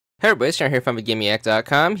Hey everybody, Sharon here from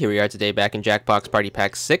VidGamiac.com. Here we are today back in Jackbox Party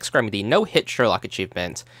Pack 6, grabbing the No-Hit Sherlock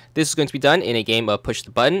achievement. This is going to be done in a game of Push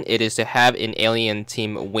the Button. It is to have an alien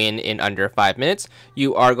team win in under 5 minutes.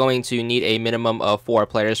 You are going to need a minimum of 4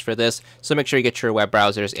 players for this, so make sure you get your web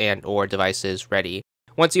browsers and or devices ready.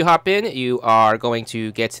 Once you hop in, you are going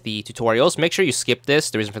to get the tutorials. Make sure you skip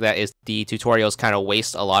this. The reason for that is the tutorials kind of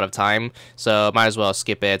waste a lot of time, so might as well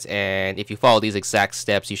skip it. And if you follow these exact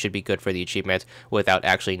steps, you should be good for the achievement without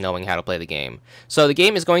actually knowing how to play the game. So the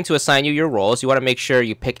game is going to assign you your roles. You want to make sure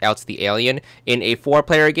you pick out the alien. In a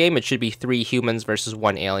 4-player game, it should be 3 humans versus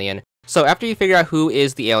 1 alien. So after you figure out who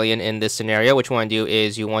is the alien in this scenario, what you want to do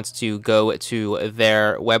is you want to go to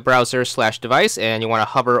their web browser / device, and you want to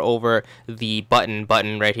hover over the button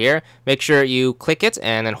right here. Make sure you click it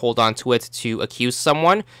and then hold on to it to accuse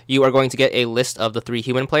someone. You are going to get a list of the 3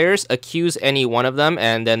 human players. Accuse any one of them,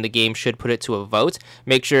 and then the game should put it to a vote.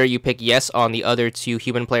 Make sure you pick yes on the other 2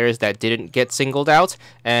 human players that didn't get singled out,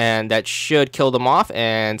 and that should kill them off.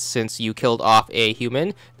 And since you killed off a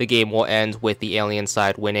human, the game will end with the alien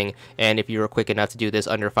side winning. And if you were quick enough to do this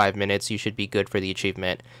under 5 minutes, you should be good for the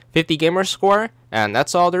achievement. 50 gamer score, and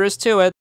that's all there is to it.